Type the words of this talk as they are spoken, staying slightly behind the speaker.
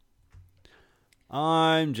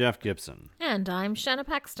I'm Jeff Gibson. And I'm Shanna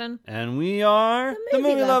Paxton. And we are the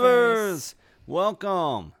Movie Lovers.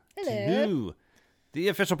 Welcome to the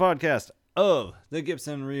official podcast of the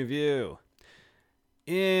Gibson Review.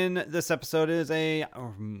 In this episode is a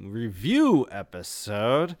review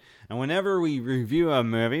episode, and whenever we review a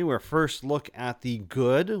movie, we first look at the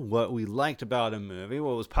good, what we liked about a movie,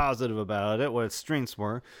 what was positive about it, what its strengths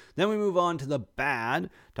were. Then we move on to the bad,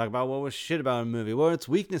 talk about what was shit about a movie, what its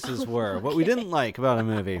weaknesses were, what we didn't like about a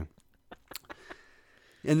movie.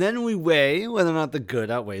 And then we weigh whether or not the good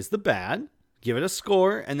outweighs the bad, give it a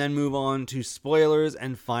score, and then move on to spoilers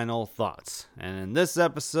and final thoughts. And in this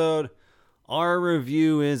episode, our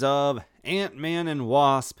review is of Ant-Man and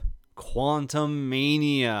Wasp: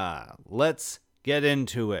 Quantumania. Let's get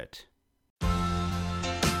into it.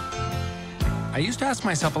 I used to ask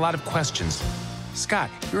myself a lot of questions. Scott,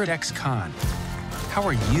 you're at ex-con. How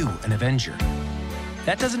are you an Avenger?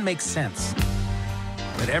 That doesn't make sense.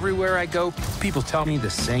 But everywhere I go, people tell me the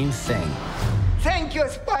same thing. Thank you,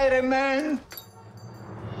 Spider-Man.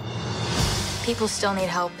 People still need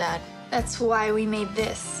help, Dad. That's why we made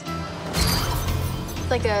this.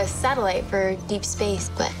 Like a satellite for deep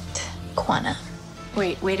space, but quanta.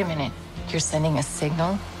 Wait a minute. You're sending a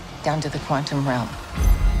signal down to the quantum realm.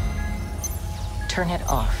 Turn it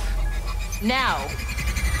off. Now!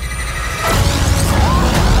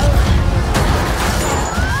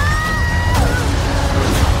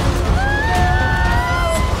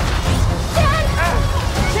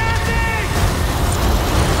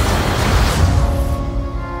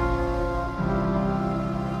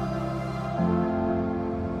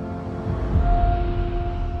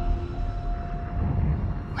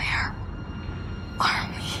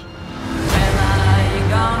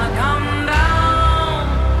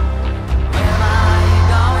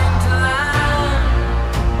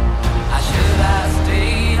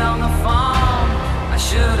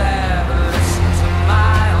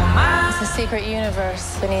 Secret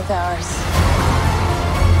universe beneath ours.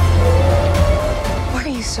 What are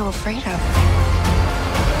you so afraid of?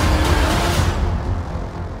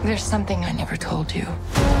 There's something I never told you.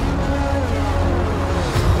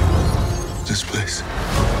 This place,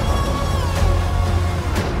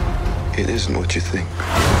 it isn't what you think.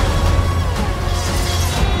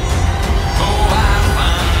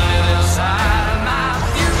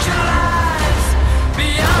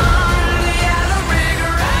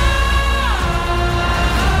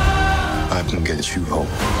 I can get you home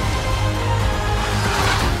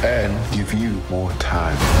and give you more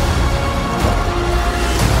time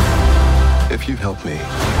if you help me.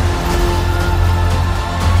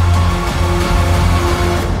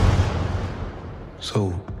 So,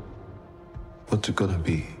 what's it gonna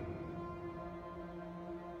be,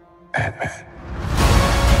 Ant-Man?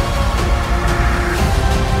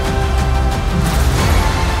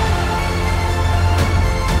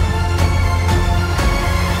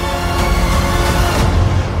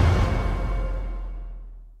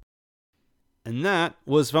 And that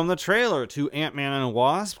was from the trailer to Ant-Man and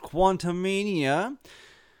Wasp: Quantumania.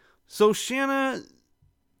 So, Shanna,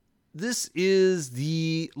 this is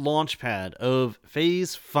the launchpad of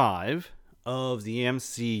Phase 5 of the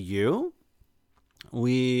MCU.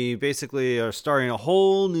 We basically are starting a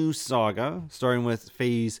whole new saga, starting with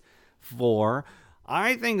Phase 4.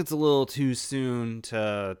 I think it's a little too soon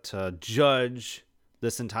to judge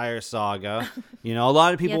this entire saga. You know, a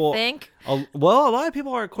lot of people... You think? A lot of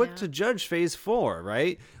people are quick to judge Phase 4,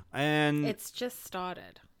 right? And it's just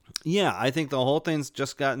started. Yeah, I think the whole thing's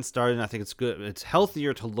just gotten started, and I think it's good. It's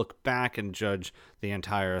healthier to look back and judge the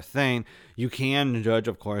entire thing. You can judge,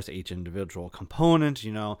 of course, each individual component,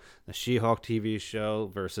 you know, the She-Hulk TV show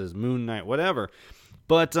versus Moon Knight, whatever.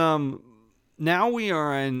 But now we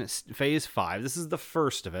are in Phase 5. This is the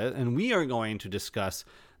first of it, and we are going to discuss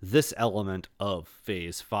this element of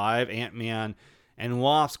Phase 5, Ant-Man and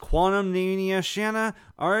Wasp: Quantumania. Shanna,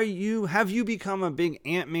 have you become a big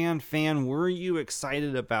Ant-Man fan? Were you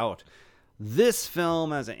excited about this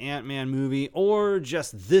film as an Ant-Man movie, or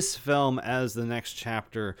just this film as the next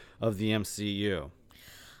chapter of the MCU?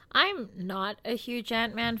 I'm not a huge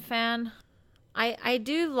Ant-Man fan. I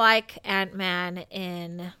do like Ant-Man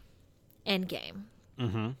in Endgame.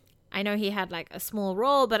 Mm-hmm. I know he had like a small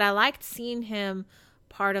role, but I liked seeing him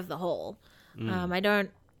part of the whole. I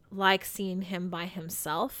don't like seeing him by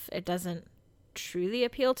himself. It doesn't truly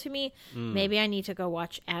appeal to me. Maybe I need to go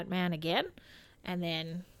watch Ant-Man again and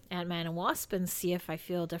then Ant-Man and Wasp and see if I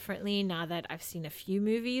feel differently now that I've seen a few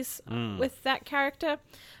movies with that character.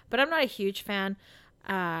 But I'm not a huge fan.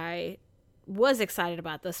 I was excited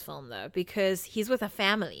about this film though because he's with a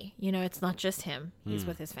family. You know, it's not just him. He's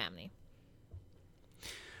with his family.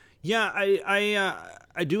 Yeah,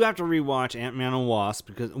 I do have to rewatch Ant-Man and Wasp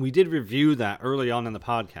because we did review that early on in the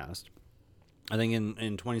podcast. I think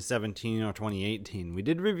in 2017 or 2018. We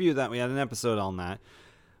did review that. We had an episode on that.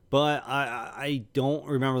 But I don't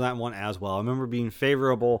remember that one as well. I remember being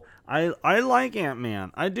favorable. I like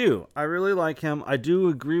Ant-Man. I do. I really like him. I do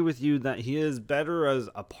agree with you that he is better as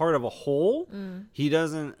a part of a whole. He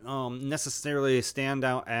doesn't necessarily stand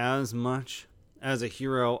out as much as a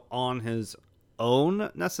hero on his own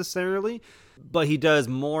necessarily. But he does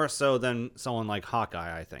more so than someone like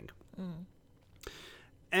Hawkeye, I think.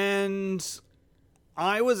 And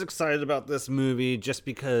I was excited about this movie just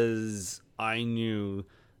because I knew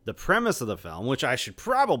the premise of the film, which I should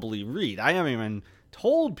probably read. I haven't even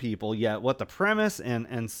told people yet what the premise and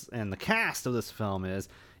the cast of this film is.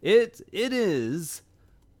 It is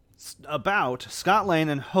about Scott Lang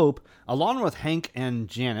and Hope, along with Hank and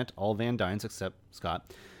Janet, all Van Dynes except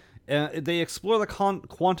Scott. They explore the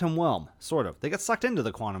quantum realm, sort of. They get sucked into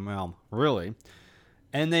the quantum realm, really.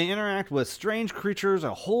 And they interact with strange creatures,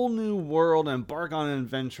 a whole new world, and embark on an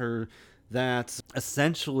adventure that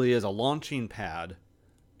essentially is a launching pad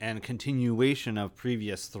and continuation of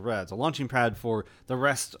previous threads, a launching pad for the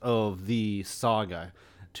rest of the saga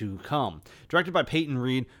to come. Directed by Peyton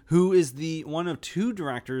Reed, who is the one of 2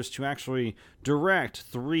 directors to actually direct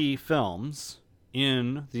 3 films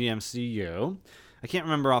in the MCU. I can't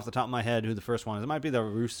remember off the top of my head who the first one is. It might be the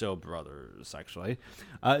Russo brothers, actually.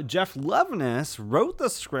 Jeff Loveness wrote the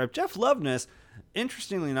script. Jeff Loveness,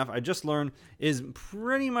 interestingly enough, I just learned, is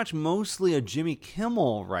pretty much mostly a Jimmy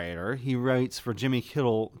Kimmel writer. He writes for Jimmy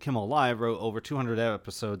Kimmel Live, wrote over 200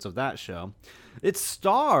 episodes of that show. It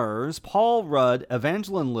stars Paul Rudd,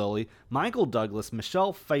 Evangeline Lilly, Michael Douglas,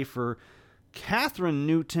 Michelle Pfeiffer, Catherine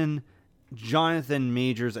Newton, Jonathan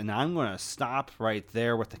Majors, and I'm going to stop right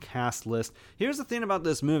there with the cast list. Here's the thing about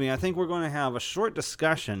this movie. I think we're going to have a short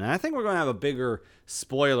discussion, and I think we're going to have a bigger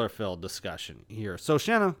spoiler-filled discussion here. So,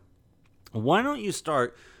 Shanna, why don't you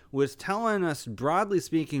start with telling us, broadly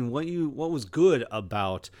speaking, what was good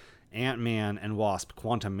about Ant-Man and Wasp: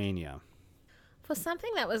 Quantumania? For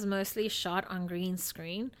something that was mostly shot on green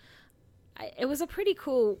screen, it was a pretty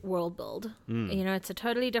cool world build. You know, it's a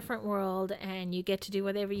totally different world, and you get to do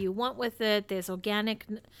whatever you want with it. There's organic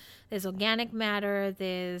matter.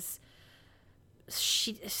 There's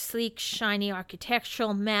sleek, shiny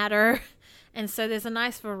architectural matter. And so there's a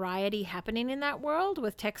nice variety happening in that world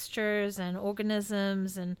with textures and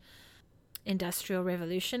organisms and industrial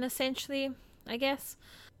revolution, essentially, I guess.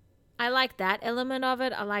 I like that element of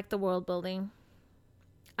it. I like the world building.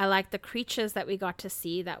 I like the creatures that we got to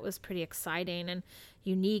see. That was pretty exciting and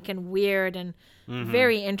unique and weird and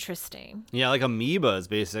very interesting. Yeah, like amoebas,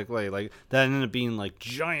 basically. Like, that ended up being like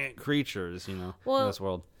giant creatures, you know, in this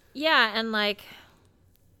world. Yeah, and like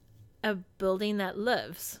a building that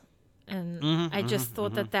lives. And I just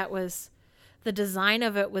thought that was, the design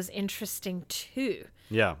of it was interesting too.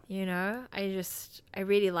 Yeah. You know, I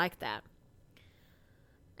really liked that.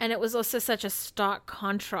 And it was also such a stark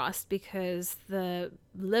contrast because the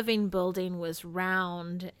living building was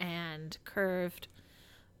round and curved,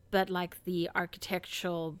 but like the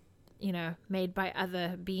architectural, you know, made by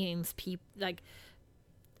other beings,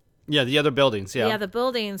 yeah, the other buildings, yeah. Yeah, the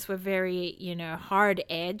buildings were very, you know,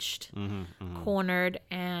 hard-edged, cornered,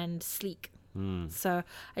 and sleek. So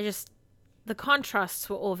the contrasts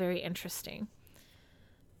were all very interesting.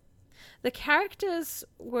 The characters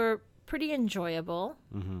were pretty enjoyable.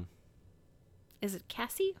 Is it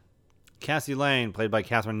Cassie? Cassie Lang, played by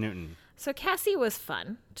Catherine Newton. So Cassie was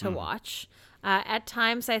fun to watch. At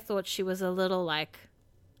times I thought she was a little like,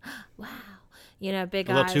 wow, you know, big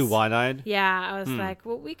eyes. A little too wide-eyed? Yeah, I was like,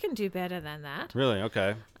 well, we can do better than that. Really?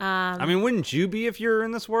 Okay. I mean, wouldn't you be if you're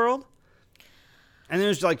in this world? And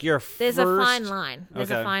there's like your There's first... a fine line. There's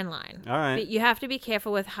Okay. a fine line. All right. But you have to be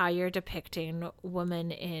careful with how you're depicting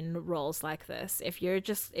women in roles like this. If you're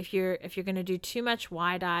going to do too much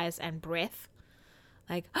wide eyes and breath,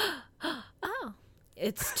 like, oh,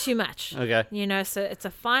 it's too much. Okay. You know, so it's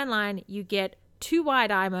a fine line. You get 2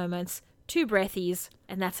 wide eye moments, 2 breathies,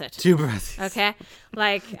 and that's it. 2 breathies. Okay?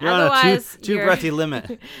 Like, You're otherwise... on a two breathy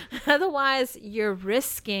limit. Otherwise, you're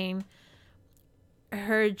risking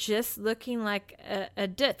her just looking like a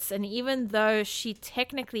ditz. And even though she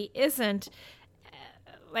technically isn't,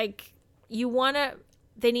 like,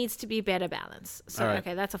 there needs to be better balance. So, All right.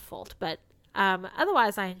 okay, that's a fault. But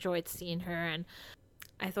otherwise, I enjoyed seeing her, and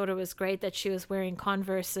I thought it was great that she was wearing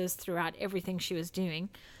Converses throughout everything she was doing.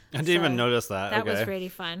 I didn't even notice that. That Okay. was really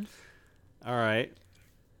fun. All right.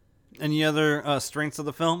 Any other strengths of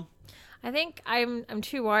the film? I think I'm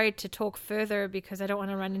too worried to talk further because I don't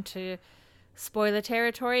want to run into spoiler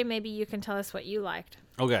territory. Maybe you can tell us what you liked.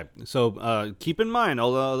 Okay, so keep in mind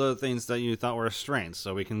all the other things that you thought were strengths,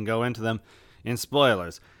 so we can go into them in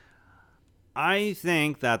spoilers. I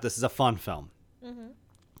think that this is a fun film,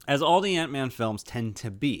 as all the Ant-Man films tend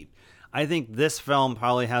to be. I think this film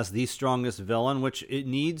probably has the strongest villain, which it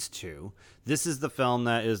needs to. This is the film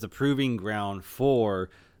that is the proving ground for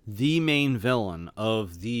the main villain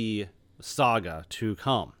of the saga to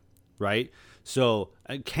come, right? So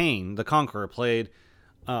Kane, the Conqueror, played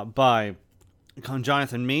by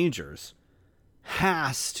Jonathan Majors,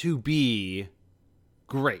 has to be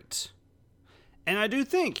great. And I do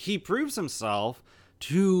think he proves himself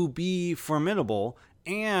to be formidable,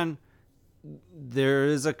 and there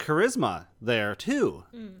is a charisma there too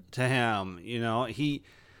to him. You know, he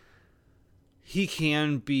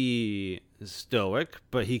can be stoic,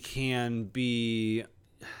 but he can be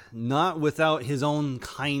not without his own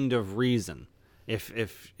kind of reason.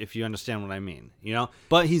 If you understand what I mean, you know,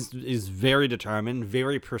 but he's very determined,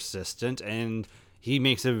 very persistent, and he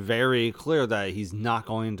makes it very clear that he's not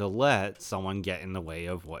going to let someone get in the way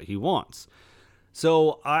of what he wants.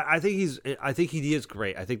 So I think he is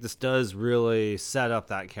great. I think this does really set up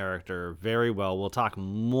that character very well. We'll talk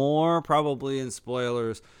more probably in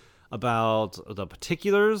spoilers about the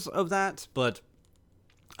particulars of that, but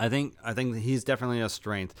I think he's definitely a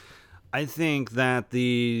strength. I think that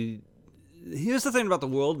here's the thing about the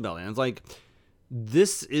world building. It's like,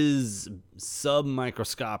 this is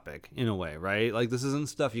sub-microscopic in a way, right? Like, this isn't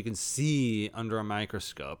stuff you can see under a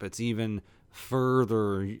microscope. It's even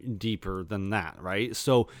further deeper than that, right?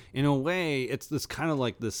 So in a way, it's this kind of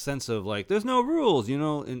like this sense of like, there's no rules, you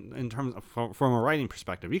know, in terms of from a writing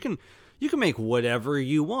perspective. You can make whatever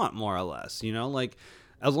you want, more or less, you know, like,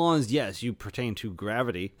 as long as, yes, you pertain to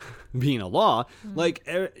gravity being a law, like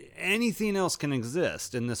anything else can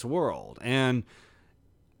exist in this world. And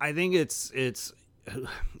I think it's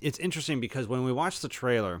interesting because when we watched the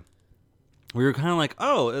trailer, we were kind of like,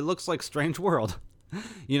 oh, it looks like Strange World,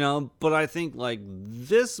 you know, but I think like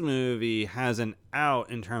this movie has an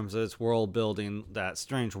out in terms of its world building that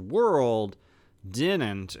Strange World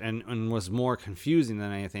didn't, and was more confusing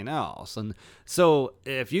than anything else. And so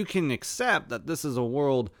if you can accept that this is a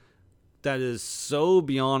world that is so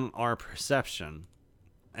beyond our perception,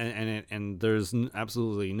 and there's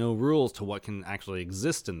absolutely no rules to what can actually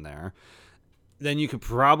exist in there, then you could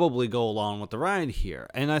probably go along with the ride here.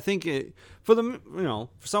 And I think for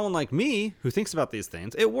someone like me who thinks about these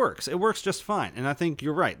things, it works just fine. And I think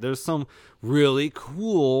you're right, there's some really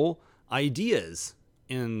cool ideas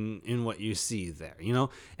in what you see there, you know,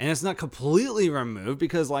 and it's not completely removed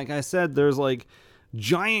because, like I said, there's like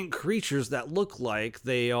giant creatures that look like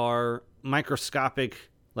they are microscopic,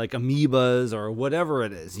 like amoebas or whatever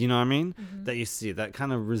it is, you know what I mean? That you see that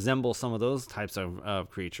kind of resemble some of those types of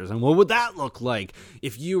creatures. And what would that look like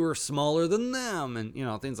if you were smaller than them, and you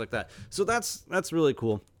know, things like that. So that's really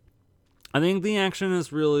cool. I think the action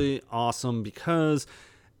is really awesome because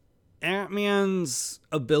Ant-Man's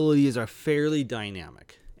abilities are fairly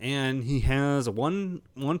dynamic, and he has one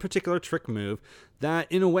particular trick move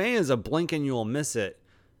that in a way is a blink and you'll miss it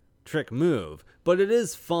trick move, but it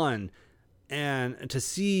is fun, and to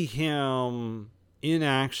see him in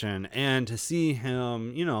action and to see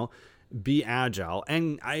him, you know, be agile.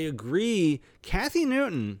 And I agree, Kathy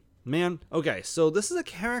Newton, man, okay, so this is a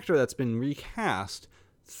character that's been recast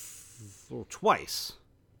twice,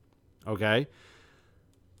 okay?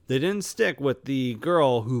 They didn't stick with the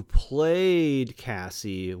girl who played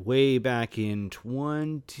Cassie way back in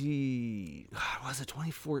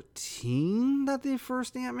 2014 that the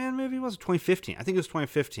first Ant-Man movie was? 2015. I think it was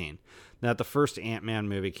 2015 that the first Ant-Man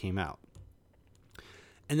movie came out.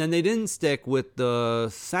 And then they didn't stick with the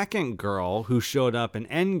second girl who showed up in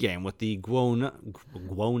Endgame with the grown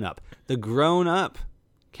up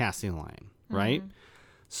Cassie Lang, right?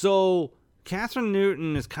 So Catherine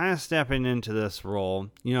Newton is kind of stepping into this role.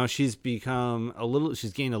 You know, she's gained a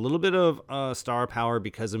little bit of star power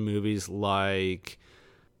because of movies like,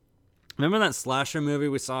 remember that slasher movie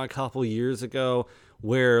we saw a couple years ago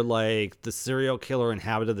where like the serial killer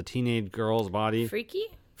inhabited the teenage girl's body?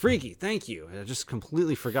 Freaky, thank you. I just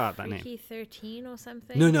completely forgot that name. Freaky 13 or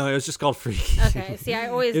something? No, it was just called Freaky. Okay, see, I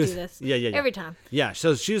always do this. Yeah. Every time. Yeah,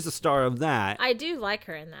 so she was the star of that. I do like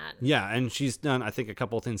her in that. Yeah, and she's done, I think, a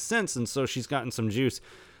couple of things since, and so she's gotten some juice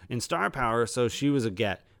in star power, so she was a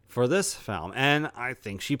get for this film. And I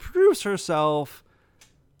think she proves herself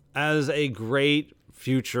as a great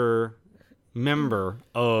future member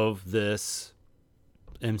of this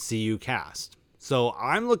MCU cast. So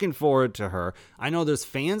I'm looking forward to her. I know there's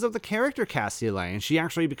fans of the character Cassie Lang. She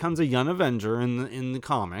actually becomes a young Avenger in the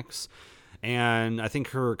comics. And I think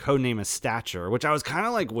her code name is Stature, which I was kind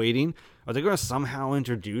of like waiting. Are they going to somehow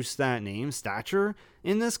introduce that name, Stature,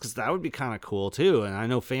 in this? Because that would be kind of cool too. And I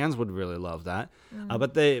know fans would really love that.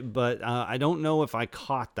 But I don't know if I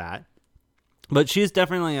caught that. But she's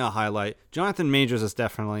definitely a highlight. Jonathan Majors is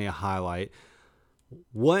definitely a highlight.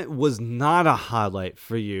 What was not a highlight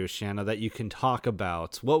for you, Shanna, that you can talk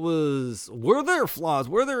about? Were there flaws?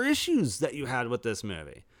 Were there issues that you had with this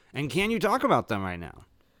movie? And can you talk about them right now?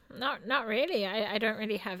 Not really. I don't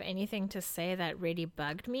really have anything to say that really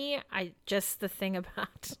bugged me. The thing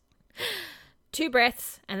about 2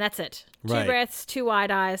 breaths and that's it. 2 breaths, 2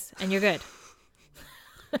 wide eyes, and you're good.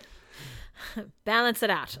 Balance it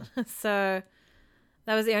out. So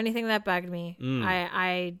that was the only thing that bugged me.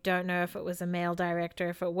 I don't know if it was a male director.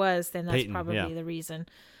 If it was, then that's Peyton, probably the reason.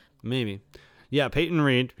 Maybe. Yeah, Peyton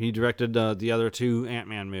Reed. He directed the other 2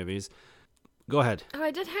 Ant-Man movies. Go ahead. Oh,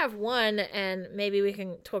 I did have one, and maybe we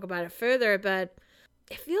can talk about it further, but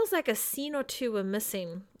it feels like a scene or 2 were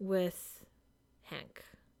missing with Hank.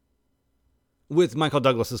 With Michael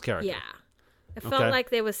Douglas's character? Yeah. It felt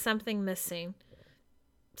like there was something missing.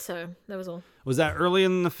 So, that was all. Was that early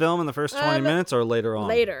in the film, in the first 20 minutes, or later on?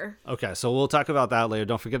 Later. Okay, so we'll talk about that later.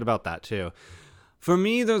 Don't forget about that, too. For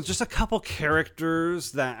me, there's just a couple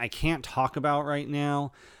characters that I can't talk about right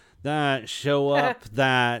now that show up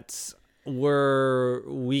that were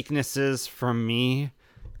weaknesses for me.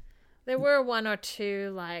 There were 1 or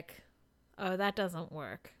 2 like, oh, that doesn't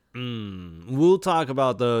work. We'll talk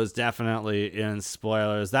about those definitely in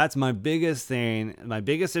spoilers. That's my biggest thing. My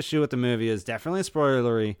biggest issue with the movie is definitely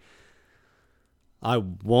spoilery. I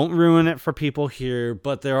won't ruin it for people here,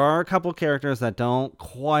 but there are a couple characters that don't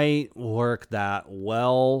quite work that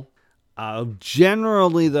well.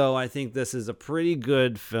 Generally, though, I think this is a pretty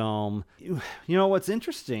good film. You know, what's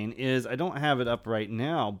interesting is I don't have it up right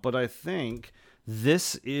now, but I think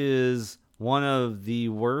this is one of the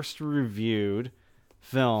worst reviewed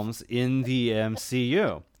films in the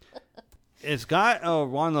MCU. It's got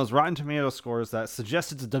one of those Rotten Tomato scores that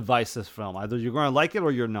suggests it's a divisive film. Either you're going to like it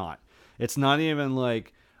or you're not. It's not even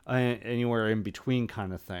like anywhere in between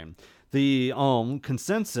kind of thing. The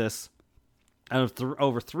consensus out of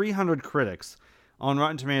over 300 critics on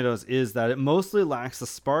Rotten Tomatoes is that it mostly lacks the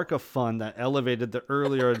spark of fun that elevated the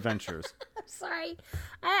earlier adventures. I'm sorry.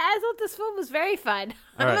 I thought this film was very fun.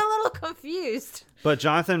 I'm a little confused. But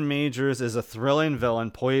Jonathan Majors is a thrilling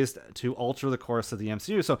villain poised to alter the course of the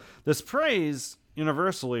MCU. So there's praise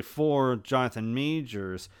universally for Jonathan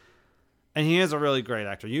Majors. And he is a really great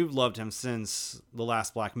actor. You've loved him since The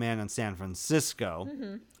Last Black Man in San Francisco.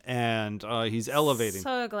 Mm-hmm. And he's elevating.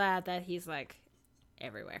 So glad that he's like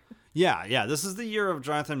everywhere. Yeah. This is the year of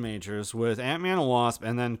Jonathan Majors with Ant-Man and Wasp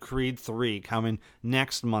and then Creed 3 coming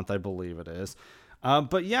next month, I believe it is.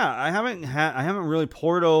 But yeah, I haven't really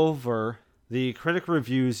poured over the critic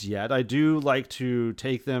reviews yet. I do like to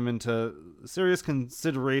take them into serious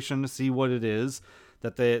consideration to see what it is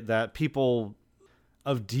that people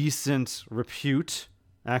of decent repute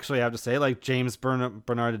actually have to say, like James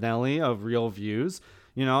Bernardinelli of Real Views.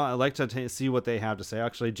 You know, I like to see what they have to say.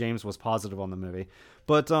 Actually, James was positive on the movie.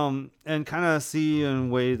 But, and kind of see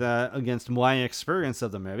and weigh that against my experience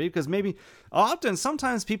of the movie. Because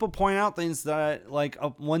sometimes people point out things that, like,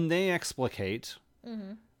 when they explicate,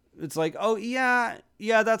 it's like, oh, yeah,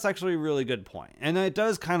 that's actually a really good point. And it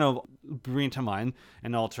does kind of bring to mind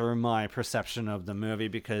and alter my perception of the movie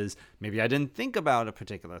because maybe I didn't think about a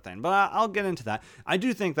particular thing. But I'll get into that. I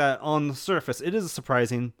do think that on the surface, it is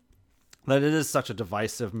surprising that it is such a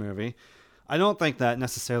divisive movie. I don't think that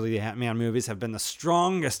necessarily the Ant-Man movies have been the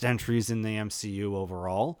strongest entries in the MCU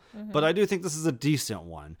overall, but I do think this is a decent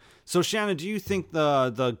one. So, Shannon, do you think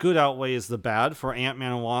the good outweighs the bad for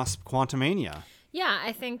Ant-Man and Wasp: Quantumania? Yeah,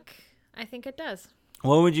 I think it does.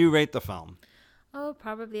 What would you rate the film? Oh,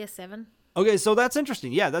 probably a 7. Okay, so that's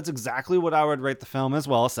interesting. Yeah, that's exactly what I would rate the film as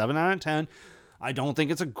well. 7 out of 10. I don't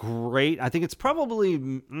think it's I think it's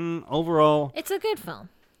probably overall. It's a good film.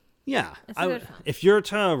 Yeah. It's a good film. If you're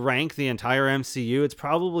to rank the entire MCU, it's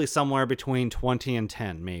probably somewhere between 20 and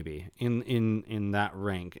 10, maybe, in that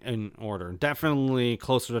rank, in order. Definitely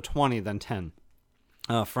closer to 20 than 10.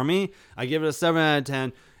 For me, I give it a 7 out of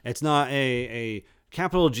 10. It's not a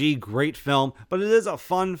capital G great film, but it is a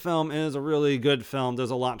fun film. It is a really good film.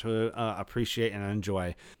 There's a lot to appreciate and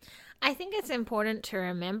enjoy. I think it's important to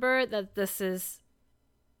remember that this is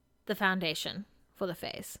the foundation for the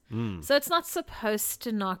phase. So it's not supposed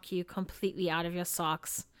to knock you completely out of your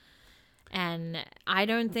socks. And I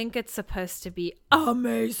don't think it's supposed to be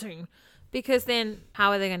amazing, because then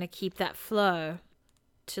how are they going to keep that flow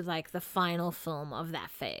to like the final film of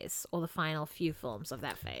that phase or the final few films of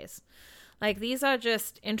that phase? Like, these are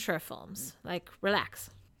just intro films. Like, relax.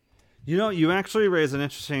 You know, you actually raise an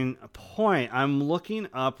interesting point. I'm looking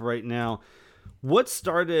up right now what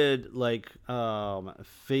started like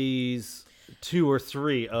phase 2 or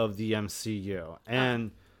 3 of the MCU. And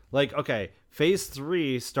like, okay, phase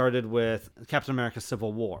 3 started with Captain America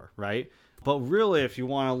Civil War, right? But really, if you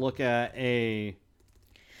want to look at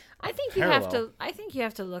I think you have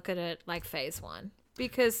to look at it like phase 1,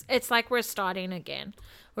 because it's like we're starting again.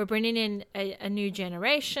 We're bringing in a new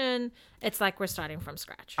generation. It's like we're starting from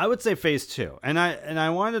scratch. I would say phase 2. And I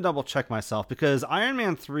wanted to double check myself because Iron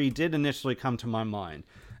Man 3 did initially come to my mind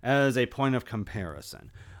as a point of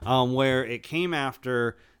comparison, where it came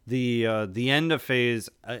after the end of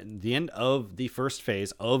the first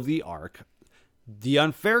phase of the arc. The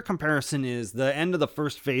unfair comparison is the end of the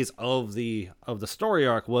first phase of the story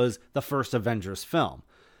arc was the first Avengers film,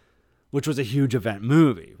 which was a huge event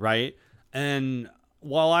movie, right? And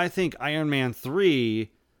while I think Iron Man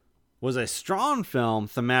 3 was a strong film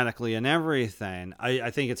thematically and everything, I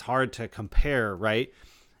think it's hard to compare, right?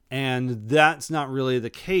 And that's not really the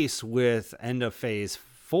case with end of phase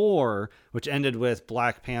 4, which ended with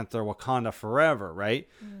Black Panther Wakanda Forever, right?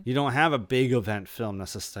 You don't have a big event film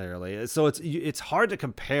necessarily. So it's hard to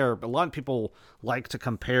compare, but a lot of people like to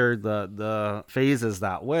compare the phases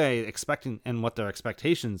that way, expecting and what their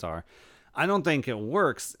expectations are. I don't think it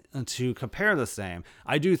works to compare the same.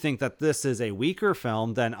 I do think that this is a weaker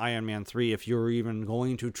film than Iron Man 3 if you're even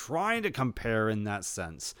going to try to compare in that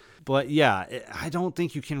sense. But yeah, I don't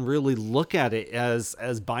think you can really look at it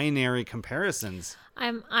as binary comparisons.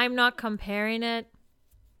 I'm not comparing it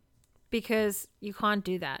because you can't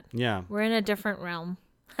do that. Yeah. We're in a different realm.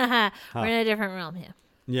 We're in a different realm here.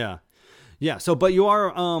 Yeah. Yeah. So, but you are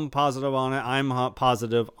positive on it. I'm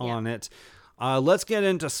positive on it. Let's get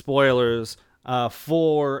into spoilers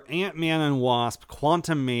for Ant-Man and Wasp: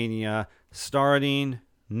 Quantumania, starting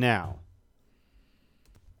now.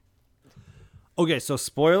 Okay, so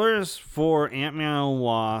spoilers for Ant-Man and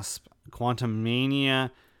Wasp: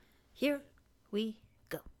 Quantumania. Here we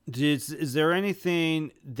go. Is there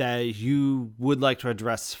anything that you would like to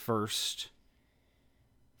address first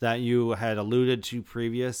that you had alluded to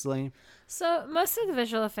previously? So most of the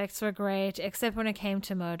visual effects were great, except when it came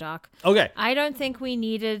to MODOK. Okay. I don't think we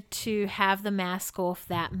needed to have the mask off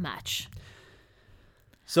that much.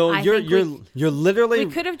 So you're literally...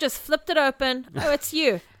 We could have just flipped it open. Oh, it's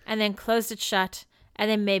you. And then closed it shut. And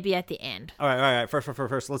then maybe at the end. All right.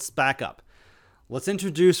 First, let's back up. Let's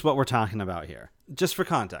introduce what we're talking about here, just for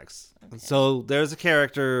context. Okay. So there's a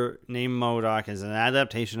character named MODOK. It's an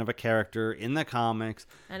adaptation of a character in the comics.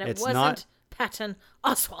 And it wasn't Patton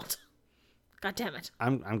Oswalt. God damn it.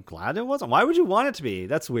 I'm glad it wasn't. Why would you want it to be?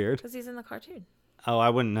 That's weird. Because he's in the cartoon. Oh,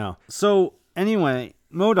 I wouldn't know. So anyway,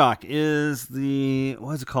 MODOK is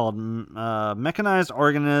what's it called? Mechanized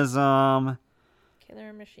organism.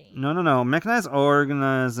 Killer machine. No. Mechanized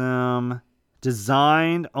organism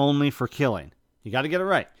designed only for killing. You got to get it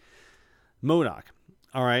right. MODOK.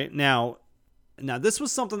 All right. Now this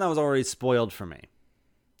was something that was already spoiled for me.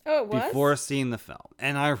 Oh, it was? Before seeing the film.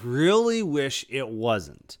 And I really wish it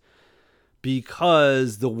wasn't.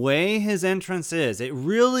 Because the way his entrance is, it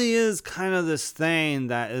really is kind of this thing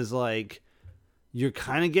that is like, you're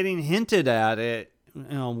kind of getting hinted at it,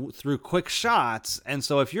 through quick shots. And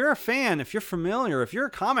so if you're a fan, if you're familiar, if you're a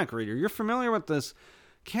comic reader, you're familiar with this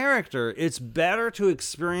character, it's better to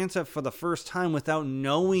experience it for the first time without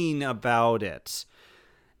knowing about it.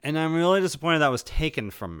 And I'm really disappointed that was taken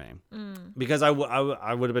from me. Because I would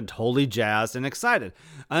have been totally jazzed and excited.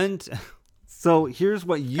 And... So here's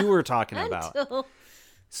what you were talking about.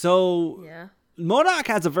 So yeah. MODOK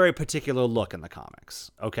has a very particular look in the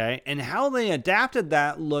comics, okay? And how they adapted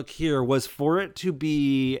that look here was for it to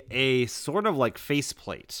be a sort of like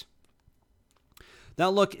faceplate.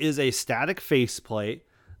 That look is a static faceplate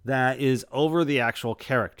that is over the actual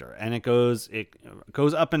character, and it goes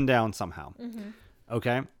up and down somehow. Mm-hmm.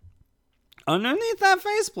 Okay? Underneath that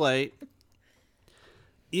faceplate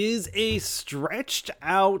is a stretched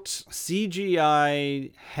out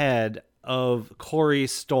CGI head of Corey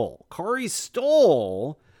Stoll. Corey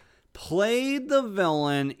Stoll played the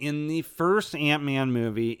villain in the first Ant-Man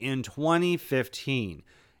movie in 2015,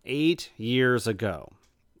 8 years ago.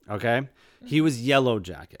 Okay? He was Yellow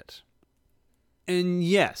Jacket. And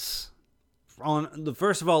yes,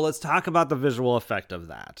 first of all, let's talk about the visual effect of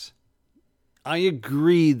that. I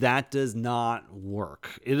agree that does not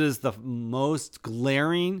work. It is the most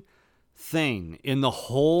glaring thing in the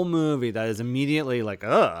whole movie that is immediately like,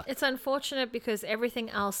 ugh. It's unfortunate because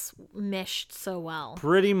everything else meshed so well.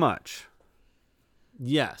 Pretty much.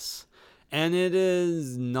 Yes. And it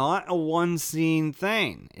is not a one-scene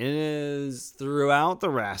thing. It is throughout the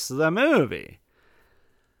rest of the movie.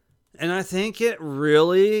 And I think it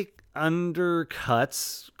really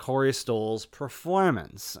undercuts Corey Stoll's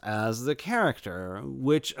performance as the character,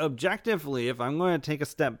 which objectively, if I'm going to take a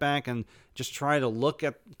step back and just try to look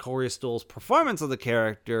at Corey Stoll's performance of the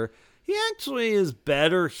character, he actually is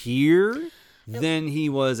better here than he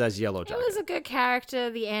was as Yellow Jacket. It was a good character.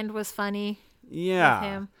 The end was funny. Yeah. With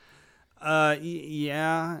him.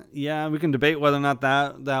 Yeah, we can debate whether or not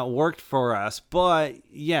that worked for us, but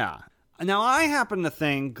yeah. Now, I happen to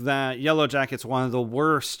think that Yellow Jacket's one of the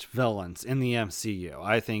worst villains in the MCU.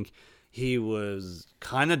 I think he was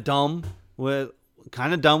kind of dumb with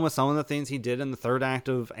some of the things he did in the third act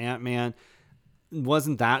of Ant-Man.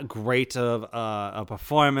 Wasn't that great of a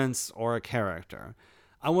performance or a character.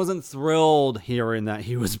 I wasn't thrilled hearing that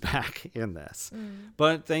he was back in this.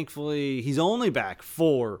 But thankfully, he's only back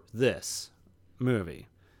for this movie.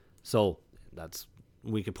 So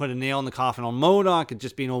we could put a nail in the coffin on MODOK, it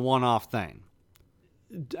just being a one-off thing.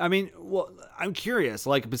 I mean, well, I'm curious,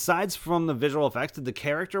 like, besides from the visual effects, did the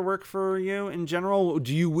character work for you in general?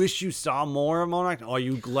 Do you wish you saw more of MODOK? Are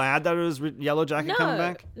you glad that it was Yellow Jacket coming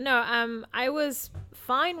back? No, I was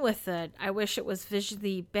fine with it. I wish it was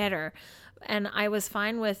visually better. And I was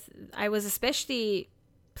especially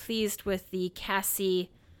pleased with the Cassie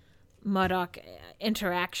MODOK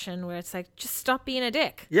interaction where it's like, just stop being a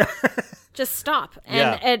dick. Yeah. Just stop.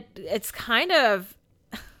 And it's kind of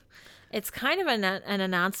an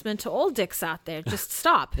announcement to all dicks out there. Just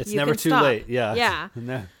stop. It's never too late. Yeah.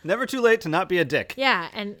 Yeah. Never too late to not be a dick. Yeah.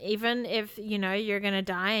 And even if, you're going to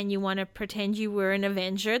die and you want to pretend you were an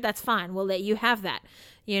Avenger, that's fine. We'll let you have that.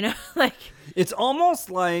 Like, it's almost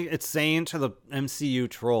like it's saying to the MCU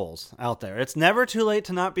trolls out there, it's never too late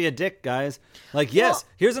to not be a dick, guys. Like, yes,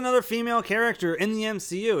 here's another female character in the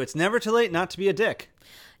MCU. It's never too late not to be a dick.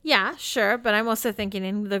 Yeah, sure. But I'm also thinking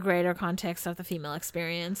in the greater context of the female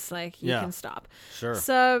experience, like, you can stop. Sure.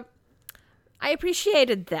 So I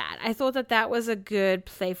appreciated that. I thought that was a good,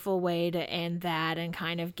 playful way to end that and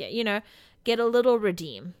kind of get a little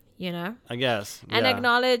redeem, I guess. And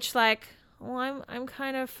acknowledge, like, well, I'm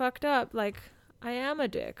kind of fucked up. Like, I am a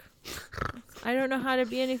dick. I don't know how to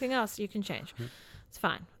be anything else. You can change. It's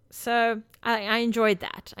fine. So I enjoyed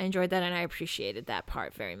that. And I appreciated that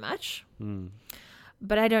part very much.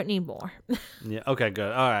 But I don't need more. Yeah. Okay,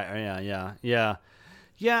 good. All right. Yeah.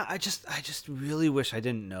 I just really wish I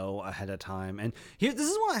didn't know ahead of time. And this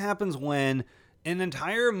is what happens when an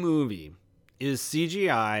entire movie is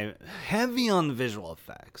CGI, heavy on the visual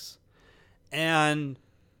effects. And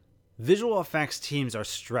visual effects teams are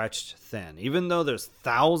stretched thin. Even though there's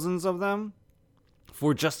thousands of them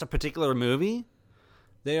for just a particular movie,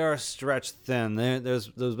 they are stretched thin. There's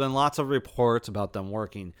been lots of reports about them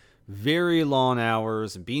working very long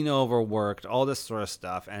hours, being overworked, all this sort of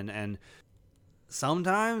stuff. And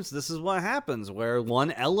sometimes this is what happens, where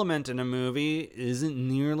one element in a movie isn't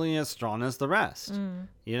nearly as strong as the rest.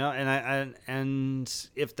 And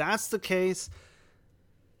if that's the case,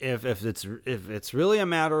 If it's really a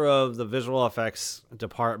matter of the visual effects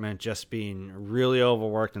department just being really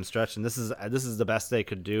overworked and stretched, and this is the best they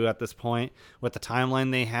could do at this point with the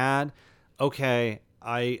timeline they had, okay,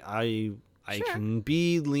 I can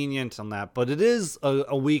be lenient on that, but it is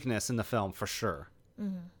a weakness in the film for sure.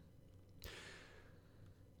 Mm-hmm.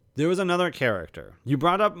 There was another character. You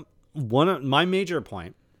brought up one of my major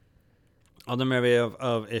point on the movie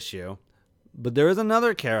of issue. But there is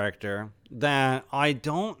another character that I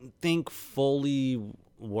don't think fully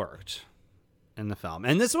worked in the film.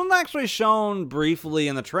 And this one's actually shown briefly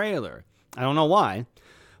in the trailer. I don't know why.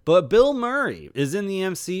 But Bill Murray is in the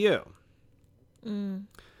MCU.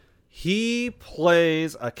 He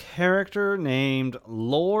plays a character named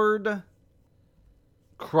Lord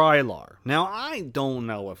Krylar. Now, I don't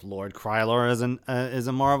know if Lord Krylar is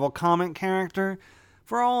a Marvel comic character.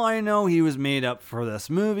 For all I know, he was made up for this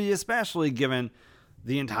movie, especially given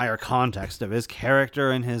the entire context of his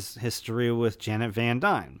character and his history with Janet Van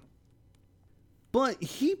Dyne. But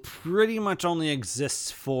he pretty much only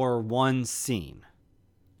exists for one scene.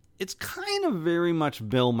 It's kind of very much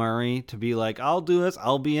Bill Murray to be like, I'll do this,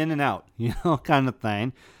 I'll be in and out, kind of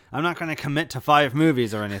thing. I'm not going to commit to 5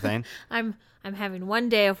 movies or anything. I'm having one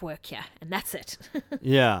day of work here, and that's it.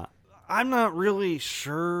 Yeah. I'm not really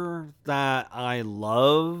sure that I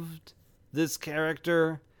loved this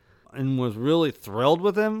character and was really thrilled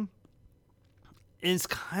with him. It's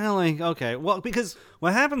kind of like, okay, well, because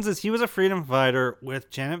what happens is he was a freedom fighter with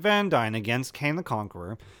Janet Van Dyne against Kane the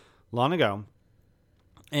Conqueror long ago.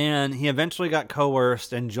 And he eventually got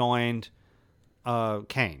coerced and joined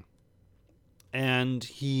Kane. And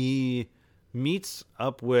he meets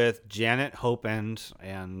up with Janet, Hope, and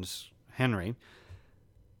Henry,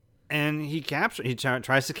 and he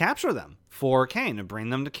tries to capture them for Kane, to bring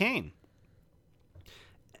them to Kane.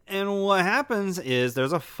 And what happens is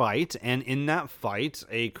there's a fight, and in that fight,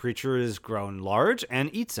 a creature is grown large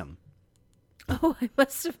and eats him. Oh, I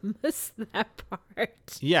must have missed that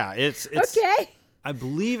part. Yeah, it's okay. I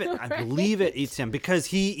believe it eats him because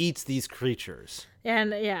he eats these creatures.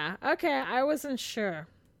 And yeah, okay, I wasn't sure.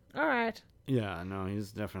 All right. Yeah, no,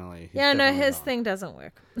 he's definitely. His thing doesn't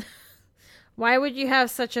work. Why would you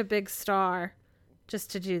have such a big star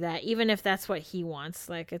just to do that? Even if that's what he wants,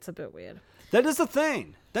 like, it's a bit weird. That is the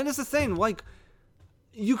thing. Like,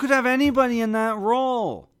 you could have anybody in that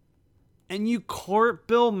role, and you court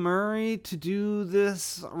Bill Murray to do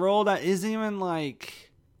this role that isn't even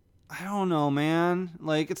like, I don't know, man.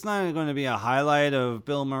 Like, it's not going to be a highlight of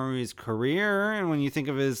Bill Murray's career. And when you think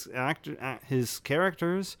of his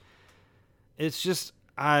characters, it's just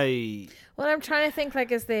Well, I'm trying to think,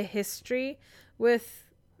 like, is there history with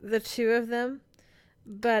the two of them?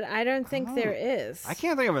 But I don't think there is. I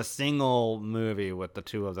can't think of a single movie with the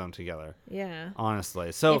two of them together. Yeah.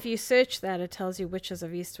 Honestly. So if you search that, it tells you Witches of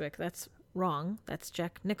Eastwick. That's wrong. That's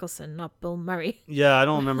Jack Nicholson, not Bill Murray. Yeah, I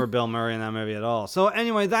don't remember Bill Murray in that movie at all. So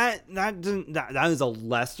anyway, that is a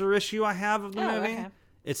lesser issue I have of the movie. Okay.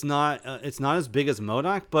 It's not as big as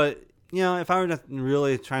MODOK, but if I were to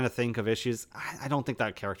really trying to think of issues, I don't think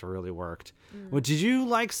that character really worked. Well, did you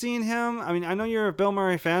like seeing him? I mean, I know you're a Bill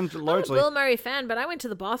Murray fan largely. I'm a Bill Murray fan, but I went to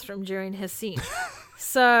the bathroom during his scene.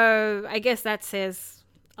 So I guess that says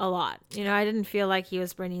a lot. I didn't feel like he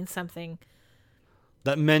was bringing something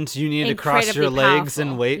that meant you needed to cross your legs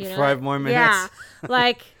and wait 5 more minutes. Yeah,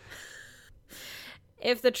 like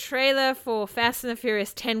if the trailer for Fast and the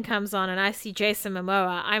Furious 10 comes on and I see Jason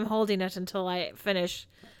Momoa, I'm holding it until I finish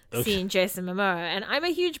seeing Jason Momoa. And I'm a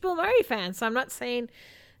huge Bill Murray fan, so I'm not saying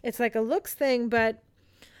it's like a looks thing, but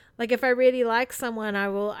like if I really like someone, I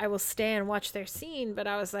will stay and watch their scene. But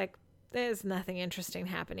I was like, there's nothing interesting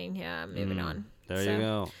happening here. I'm moving on. There you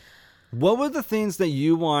go. What were the things that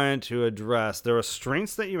you wanted to address? There were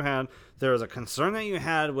strengths that you had. There was a concern that you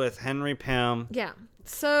had with Henry Pym. Yeah.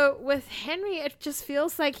 So with Henry, it just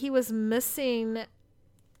feels like he was missing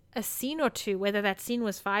a scene or two, whether that scene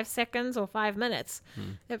was 5 seconds or 5 minutes.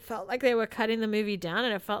 It felt like they were cutting the movie down,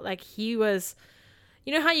 and it felt like he was,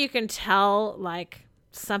 how you can tell like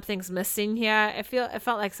something's missing here? It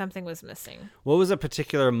felt like something was missing. What was a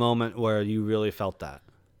particular moment where you really felt that?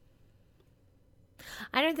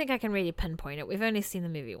 I don't think I can really pinpoint it. We've only seen the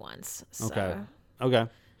movie once. So. Okay.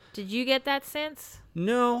 Did you get that sense?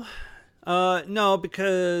 No. No,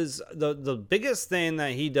 because the biggest thing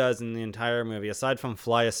that he does in the entire movie, aside from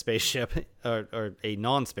fly a spaceship or a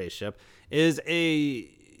non-spaceship, is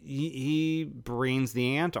he brings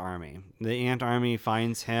the ant army. The ant army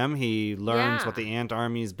finds him. He learns what the ant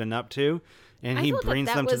army's been up to, and he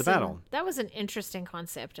brings them to the battle. That was an interesting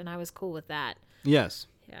concept, and I was cool with that. Yes.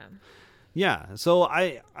 Yeah. Yeah, so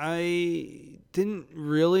I didn't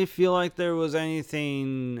really feel like there was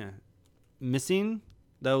anything missing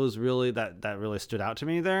that was really that really stood out to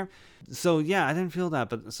me there. So yeah, I didn't feel that,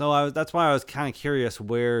 but that's why I was kind of curious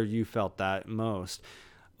where you felt that most.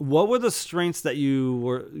 What were the strengths that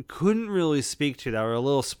you couldn't really speak to that were a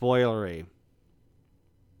little spoilery?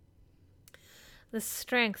 The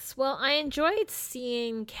strengths. Well, I enjoyed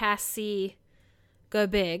seeing Cassie go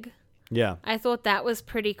big. Yeah. I thought that was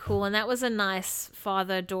pretty cool, and that was a nice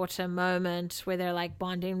father-daughter moment where they're like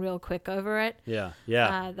bonding real quick over it. Yeah.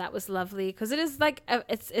 That was lovely because it is like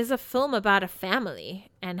it is a film about a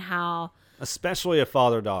family and how, especially a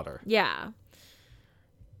father-daughter. Yeah.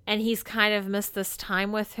 And he's kind of missed this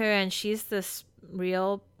time with her, and she's this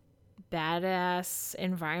real badass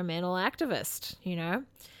environmental activist,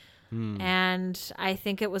 And I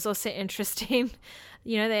think it was also interesting,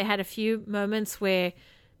 they had a few moments where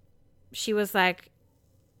she was like,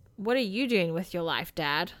 "What are you doing with your life,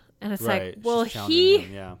 Dad?" And it's like, well, he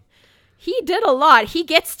did a lot. He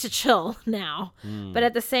gets to chill now. But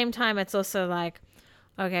at the same time, it's also like,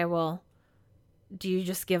 okay, well, do you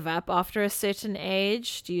just give up after a certain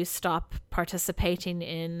age? Do you stop participating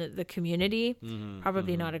in the community?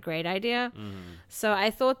 Probably not a great idea. So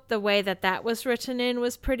I thought the way that was written in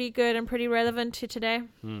was pretty good and pretty relevant to today.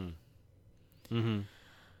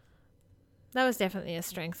 That was definitely a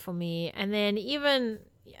strength for me. And then even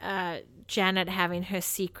Janet having her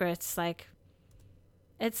secrets, like,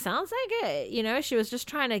 it sounds like it, she was just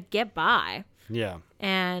trying to get by. Yeah.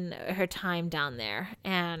 And her time down there.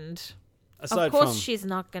 And aside of course she's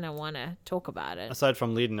not going to want to talk about it. Aside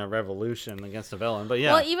from leading a revolution against a villain, but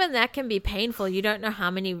yeah. Well, even that can be painful. You don't know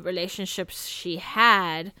how many relationships she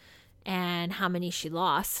had. and how many she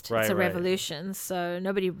lost. Right, it's a right. revolution, so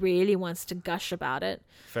nobody really wants to gush about it.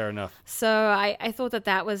 Fair enough. So I thought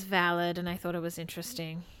that was valid, and I thought it was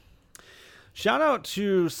interesting. Shout out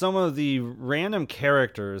to some of the random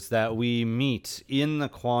characters that we meet in the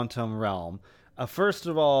quantum realm. First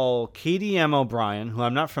of all, Katie M. O'Brien, who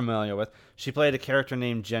I'm not familiar with. She played a character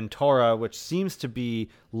named Gentora, which seems to be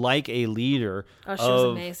like a leader Oh, she was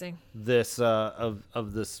amazing. This of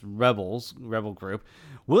this rebel group.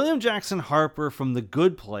 William Jackson Harper from The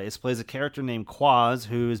Good Place plays a character named Quaz,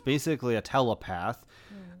 who is basically a telepath.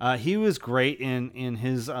 He was great in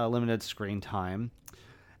his limited screen time.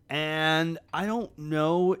 And I don't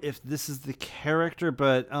know if this is the character,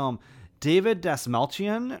 but David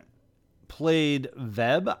Dasmalchian played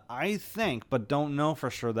Veb, I think, but don't know for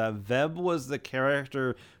sure. That Veb was the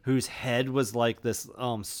character whose head was like this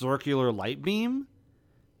circular light beam.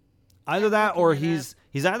 Either that, or he's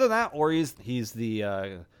either that, or he's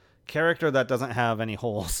the character that doesn't have any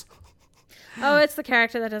holes. Oh, it's the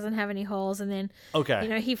character that doesn't have any holes, and then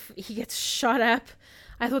Okay, he gets shot up.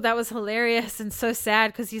 I thought that was hilarious and so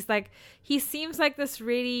sad because he seems like this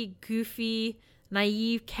really goofy,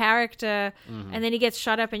 naive character, and then he gets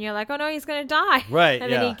shot up, and you're like, oh no, he's gonna die, Right,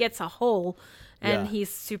 And then yeah. he gets a hole, and Yeah.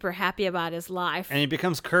 he's super happy about his life. and he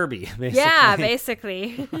becomes Kirby, basically. Yeah,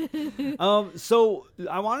 basically. So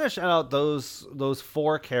I want to shout out those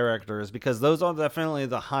 4 characters because those are definitely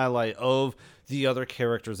the highlight of the other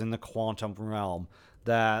characters in the quantum realm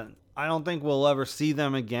that I don't think we'll ever see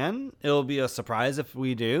them again. It'll be a surprise if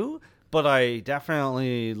we do, but I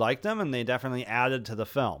definitely like them, and they definitely added to the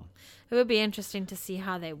film. It would be interesting to see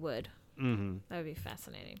how they would. Mm-hmm. That would be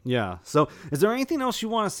fascinating. Yeah. So is there anything else you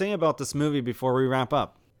want to say about this movie before we wrap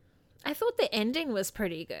up? I thought the ending was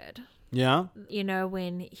pretty good. Yeah?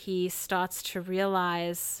 When he starts to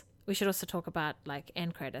realize, we should also talk about like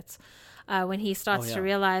end credits. When he starts to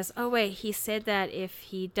realize, oh wait, he said that if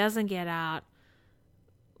he doesn't get out,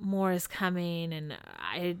 more is coming, and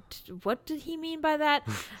what did he mean by that?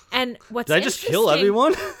 And what's Did I just kill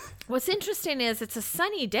everyone? What's interesting is it's a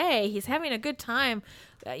sunny day. He's having a good time,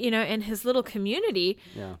 in his little community,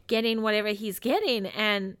 getting whatever he's getting,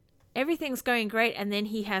 and everything's going great. And then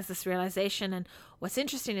he has this realization, and what's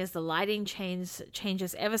interesting is the lighting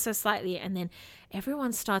changes ever so slightly, and then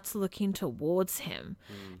everyone starts looking towards him,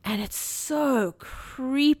 and it's so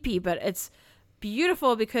creepy, but it's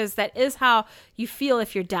beautiful because that is how you feel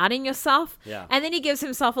if you're doubting yourself. Yeah. And then he gives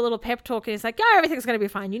himself a little pep talk, and he's like, "Yeah, everything's going to be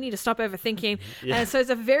fine. You need to stop overthinking." Yeah. And so it's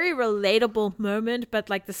a very relatable moment, but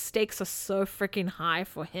like the stakes are so freaking high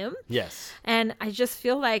for him. Yes. And I just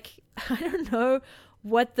feel like, I don't know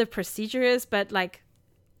what the procedure is, but like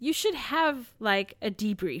you should have like a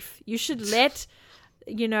debrief. You should let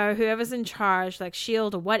whoever's in charge, like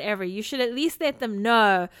SHIELD or whatever, you should at least let them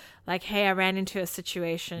know, like, hey, I ran into a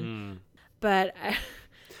situation. But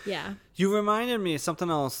yeah. You reminded me of something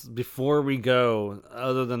else before we go,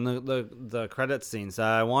 other than the credit scenes that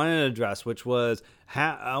I wanted to address, which was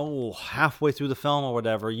halfway through the film or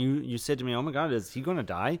whatever. You said to me, "Oh my God, is he going to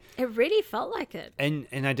die?" It really felt like it. And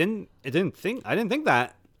I didn't think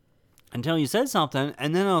that until you said something,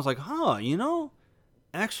 and then I was like,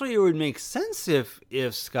 actually, it would make sense if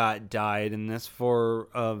Scott died in this for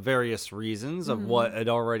various reasons of what had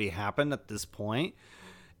already happened at this point.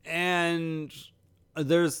 And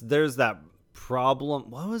there's that problem.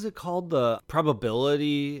 What was it called? The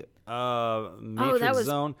probability matrix that was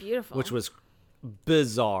zone, beautiful, which was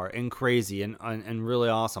bizarre and crazy and really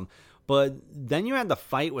awesome. But then you had the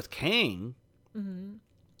fight with Kang,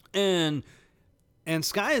 and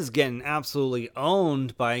Sky is getting absolutely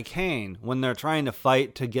owned by Kang when they're trying to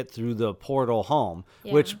fight to get through the portal home,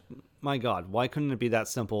 which. My God, why couldn't it be that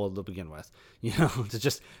simple to begin with?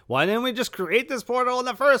 Why didn't we just create this portal in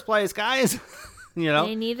the first place, guys?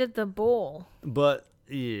 They needed the ball. But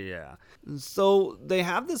yeah, so they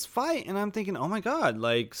have this fight, and I'm thinking, oh my God,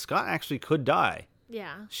 like Scott actually could die.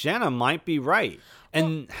 Yeah. Shanna might be right.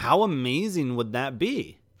 And how amazing would that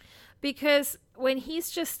be? Because when he's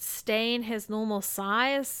just staying his normal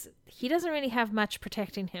size, he doesn't really have much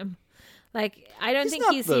protecting him. Like, I don't think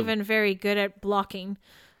he's even very good at blocking.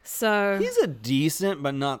 So he's a decent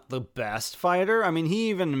but not the best fighter. I mean, he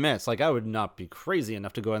even admits, like, I would not be crazy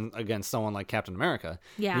enough to go against someone like Captain America.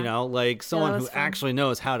 Yeah. Like someone who fun. actually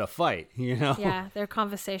knows how to fight, Yeah, their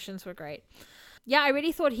conversations were great. Yeah, I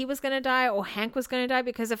really thought he was going to die or Hank was going to die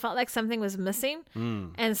because it felt like something was missing.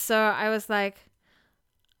 And so I was like,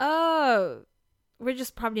 oh, we're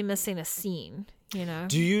just probably missing a scene,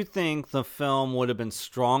 Do you think the film would have been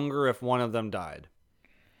stronger if one of them died?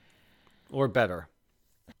 Or better?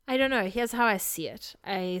 I don't know. Here's how I see it.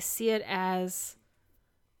 I see it as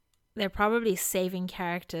they're probably saving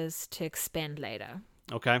characters to expend later.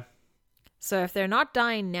 Okay. So if they're not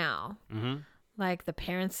dying now, like the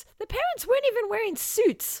parents weren't even wearing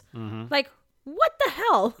suits. Like, what the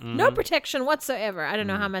hell? No protection whatsoever. I don't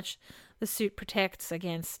know how much the suit protects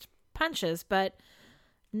against punches, but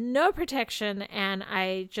no protection. And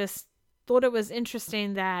I just thought it was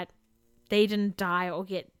interesting that they didn't die or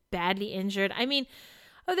get badly injured. I mean,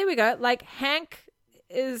 oh, there we go. Like, Hank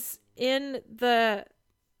is in the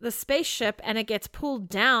spaceship and it gets pulled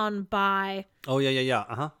down by... Oh, yeah.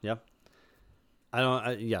 Yeah.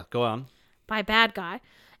 Go on. By bad guy.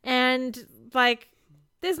 And, like,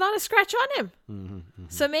 there's not a scratch on him.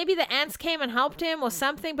 So maybe the ants came and helped him or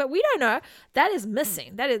something, but we don't know. That is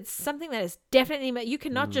missing. That is something that is definitely... You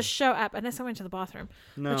cannot just show up unless I went to the bathroom,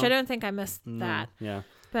 which I don't think I missed that. Yeah.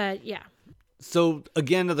 But, yeah. So,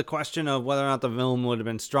 again, to the question of whether or not the film would have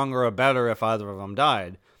been stronger or better if either of them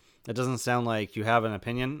died, it doesn't sound like you have an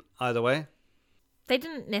opinion either way. They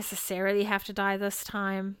didn't necessarily have to die this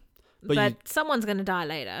time, but someone's going to die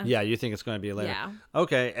later. Yeah, you think it's going to be later. Yeah.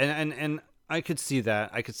 Okay, and I could see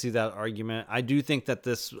that. I could see that argument. I do think that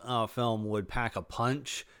this film would pack a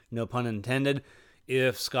punch, no pun intended,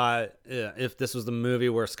 if this was the movie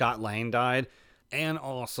where Scott Lang died. And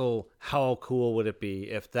also, how cool would it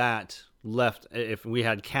be if if we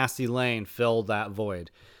had Cassie Lane fill that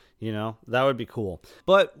void? You know, that would be cool.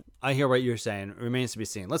 But I hear what you're saying. It remains to be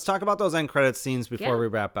seen. Let's talk about those end credits scenes before we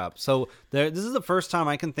wrap up. So this is the first time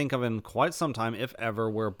I can think of in quite some time, if ever,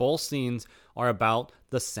 where both scenes are about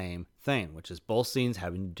the same thing, which is both scenes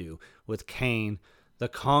having to do with Kane the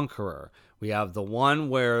Conqueror. We have the one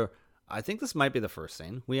where, I think this might be the first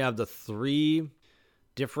scene. We have the 3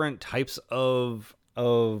 different types of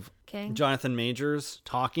Jonathan Majors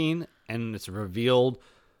talking, and it's revealed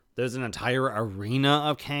there's an entire arena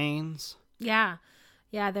of Kanes. Yeah,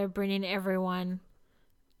 they're bringing everyone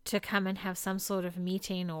to come and have some sort of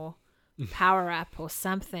meeting or power up or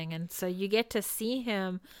something, and so you get to see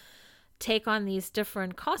him take on these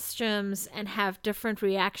different costumes and have different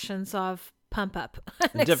reactions of pump up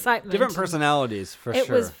and excitement. Different personalities, for sure. It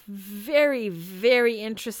was very, very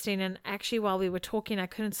interesting. And actually, while we were talking, I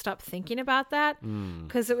couldn't stop thinking about that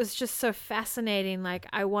because it was just so fascinating. Like,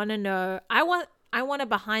 I want to know, I want a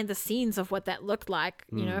behind the scenes of what that looked like,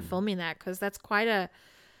 you know, filming that, because that's quite a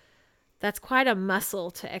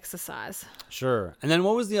muscle to exercise. Sure. And then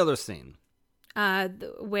what was the other scene?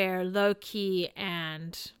 Where Loki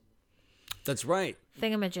and... That's right.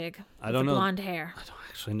 Thingamajig. I don't know. Blonde hair. I don't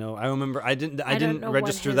actually know. I remember I didn't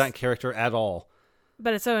register that character at all.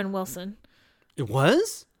 But it's Owen Wilson. It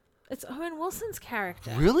was? It's Owen Wilson's character.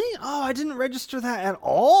 Really? Oh, I didn't register that at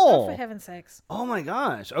all. Oh, for heaven's sakes. Oh my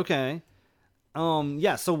gosh. Okay.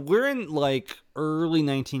 Yeah, so we're in like early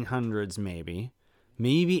 1900s maybe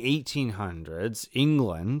 1800s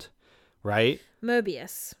England, right?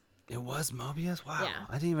 Mobius. It was Mobius? Wow. Yeah.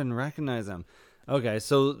 I didn't even recognize him. Okay,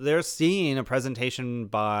 so they're seeing a presentation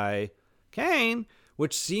by Kane,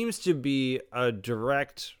 which seems to be a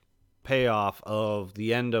direct payoff of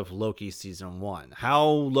the end of Loki season 1. How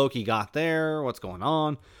Loki got there, what's going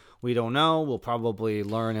on, we don't know. We'll probably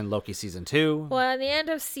learn in Loki season 2. Well, at the end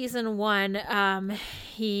of season 1,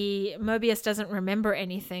 Mobius doesn't remember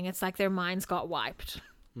anything. It's like their minds got wiped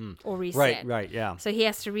or reset. Right, yeah. So he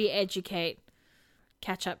has to re-educate,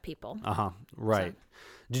 catch up people. Right. So.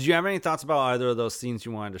 Did you have any thoughts about either of those scenes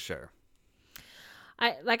you wanted to share?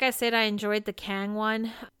 Like I said, I enjoyed the Kang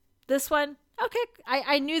one. This one, okay.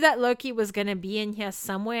 I knew that Loki was going to be in here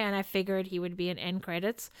somewhere, and I figured he would be in end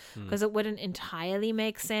credits because it wouldn't entirely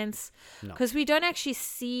make sense. Because we don't actually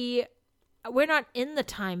see... We're not in the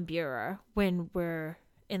Time Bureau when we're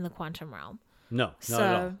in the quantum realm. No,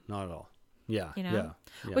 not at all. Yeah, you know?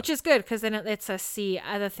 Yeah. Which is good because then it lets us see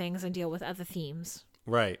other things and deal with other themes.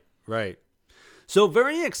 Right. So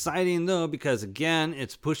very exciting though, because again,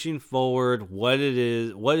 it's pushing forward what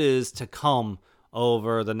is to come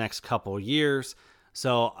over the next couple years.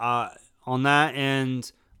 So on that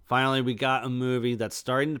end, finally we got a movie that's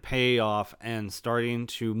starting to pay off and starting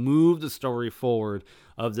to move the story forward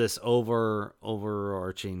of this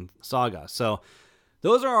overarching saga. So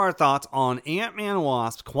those are our thoughts on Ant-Man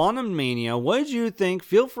Wasp, Quantumania. What did you think?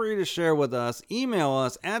 Feel free to share with us. Email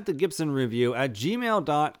us at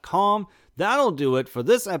thegibsonreview@gmail.com. That'll do it for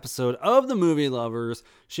this episode of The Movie Lovers.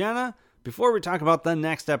 Shanna, before we talk about the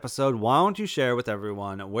next episode, why don't you share with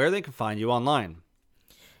everyone where they can find you online?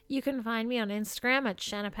 You can find me on Instagram at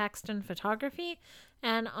Shanna Paxton Photography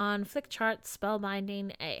and on Flickchart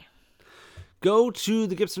Spellbinding A. Go to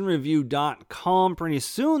thegibsonreview.com. Pretty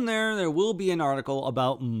soon there will be an article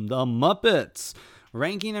about the Muppets,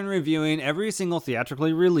 ranking and reviewing every single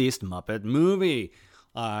theatrically released Muppet movie.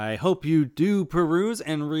 I hope you do peruse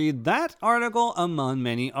and read that article among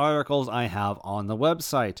many articles I have on the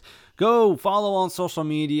website. Go follow on social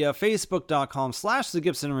media, facebook.com/The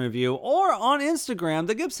Gibson Review, or on Instagram,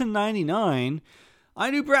 The Gibson99.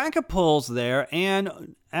 I do bracket polls there,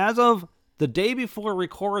 and as of the day before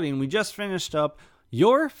recording, we just finished up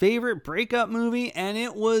your favorite breakup movie, and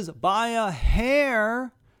it was by a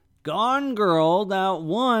hair Gone Girl that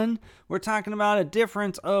won. We're talking about a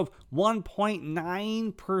difference of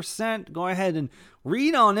 1.9%. Go ahead and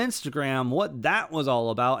read on Instagram what that was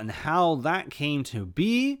all about and how that came to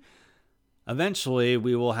be. Eventually,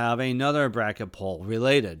 we will have another bracket poll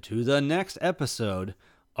related to the next episode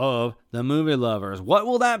of The Movie Lovers. What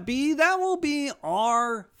will that be? That will be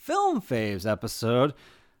our Film Faves episode.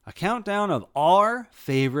 A countdown of our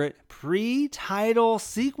favorite pre-title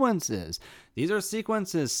sequences. These are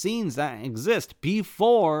sequences, scenes that exist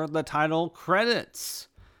before the title credits.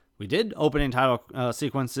 We did opening title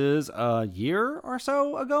sequences a year or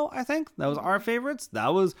so ago, I think. That was our favorites.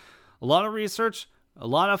 That was a lot of research, a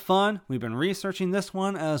lot of fun. We've been researching this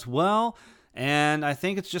one as well. And I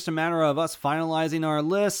think it's just a matter of us finalizing our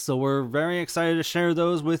list. So we're very excited to share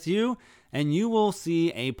those with you. And you will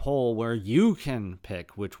see a poll where you can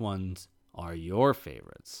pick which ones are your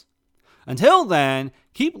favorites. Until then,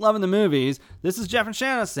 keep loving the movies. This is Jeff and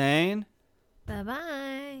Shanna saying,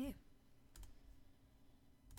 Bye-bye.